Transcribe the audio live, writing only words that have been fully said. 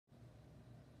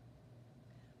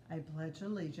I pledge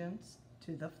allegiance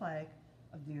to the flag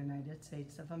of the United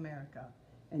States of America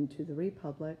and to the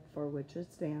republic for which it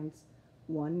stands,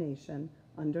 one nation,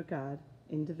 under God,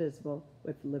 indivisible,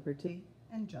 with liberty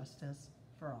and justice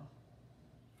for all.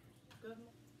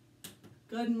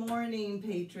 Good morning,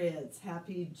 Patriots.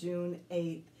 Happy June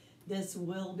 8th. This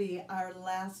will be our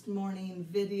last morning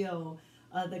video.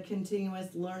 The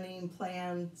continuous learning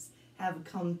plans have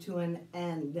come to an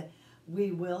end.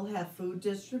 We will have food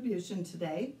distribution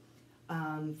today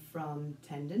from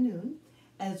 10 to noon,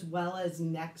 as well as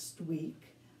next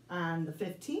week on the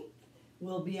 15th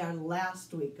will be our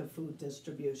last week of food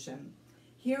distribution.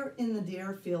 Here in the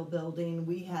Deerfield building,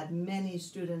 we had many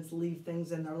students leave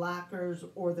things in their lockers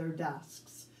or their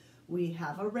desks. We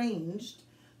have arranged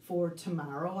for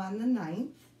tomorrow on the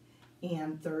 9th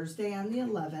and Thursday on the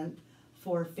 11th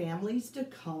for families to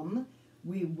come.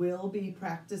 We will be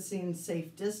practicing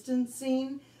safe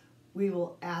distancing. We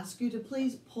will ask you to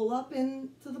please pull up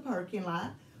into the parking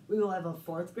lot. We will have a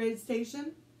 4th grade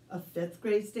station, a 5th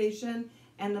grade station,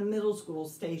 and a middle school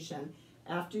station.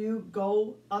 After you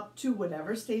go up to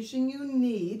whatever station you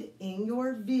need in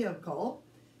your vehicle,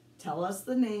 tell us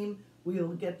the name, we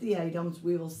will get the items,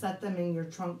 we will set them in your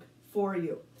trunk for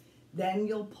you. Then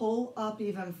you'll pull up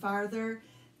even farther,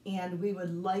 and we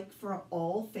would like for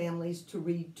all families to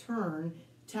return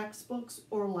textbooks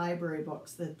or library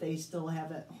books that they still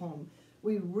have at home.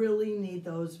 We really need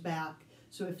those back,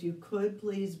 so if you could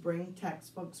please bring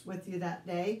textbooks with you that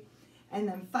day. And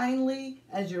then finally,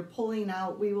 as you're pulling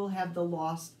out, we will have the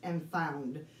lost and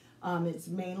found. It's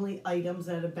mainly items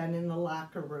that have been in the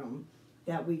locker room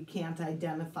that we can't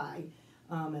identify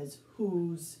as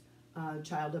whose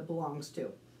child it belongs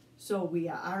to. So we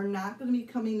are not going to be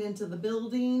coming into the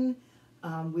building.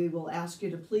 We will ask you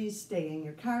to please stay in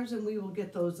your cars, and we will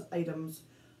get those items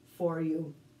for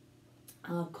you.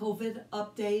 COVID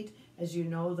update, as you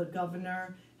know, the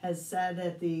governor has said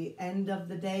at the end of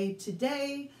the day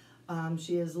today,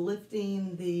 she is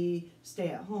lifting the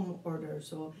stay-at-home order.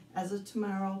 So as of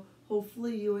tomorrow,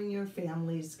 hopefully you and your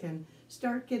families can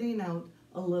start getting out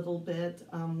a little bit,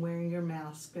 wearing your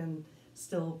mask and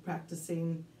still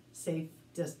practicing safe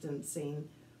distancing.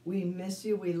 We miss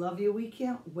you. We love you. We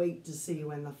can't wait to see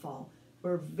you in the fall.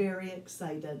 We're very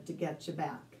excited to get you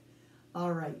back.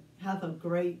 All right. Have a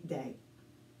great day.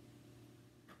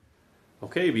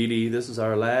 Okay, BD, this is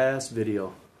our last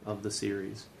video of the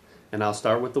series. And I'll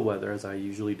start with the weather as I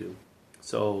usually do.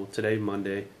 So today,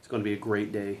 Monday, it's going to be a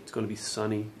great day. It's going to be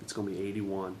sunny. It's going to be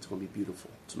 81. It's going to be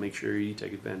beautiful. So make sure you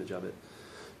take advantage of it.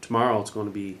 Tomorrow, it's going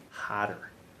to be hotter.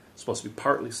 It's supposed to be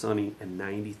partly sunny and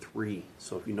 93.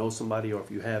 So if you know somebody or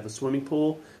if you have a swimming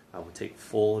pool, I would take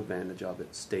full advantage of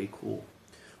it. Stay cool.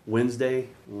 Wednesday,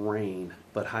 rain,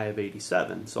 but high of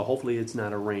 87. So hopefully it's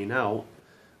not a rain out,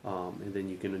 and then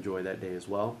you can enjoy that day as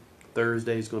well.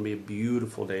 Thursday is going to be a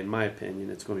beautiful day in my opinion.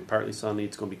 It's going to be partly sunny.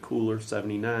 It's going to be cooler,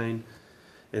 79.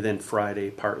 And then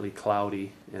Friday, partly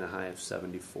cloudy and a high of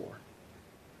 74.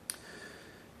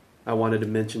 I wanted to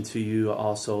mention to you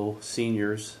also,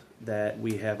 seniors, that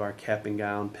we have our cap and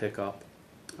gown pickup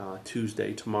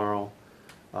Tuesday, tomorrow,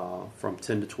 from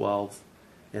 10 to 12,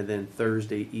 and then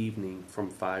Thursday evening from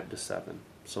 5 to 7.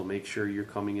 So make sure you're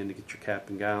coming in to get your cap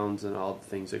and gowns and all the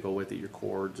things that go with it, your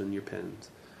cords and your pins.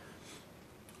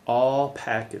 All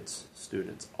packets,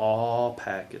 students, all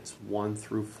packets 1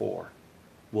 through 4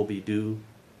 will be due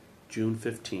June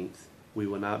 15th. We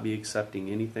will not be accepting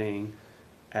anything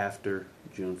after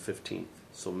June 15th.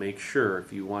 So make sure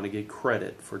if you want to get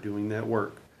credit for doing that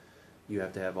work, you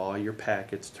have to have all your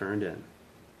packets turned in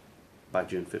by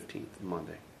June 15th,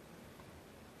 Monday.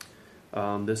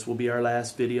 This will be our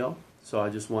last video, so I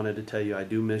just wanted to tell you I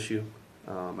do miss you.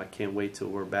 I can't wait till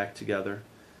we're back together.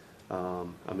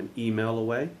 I'm an email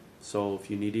away, so if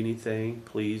you need anything,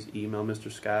 please email Mr.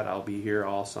 Scott. I'll be here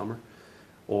all summer.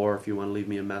 Or if you want to leave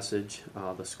me a message,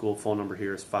 the school phone number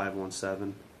here is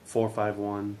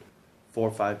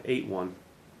 517-451-4581,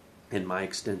 and my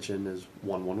extension is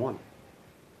 111.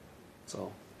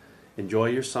 So enjoy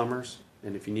your summers,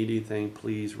 and if you need anything,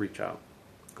 please reach out.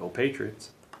 Go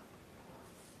Patriots!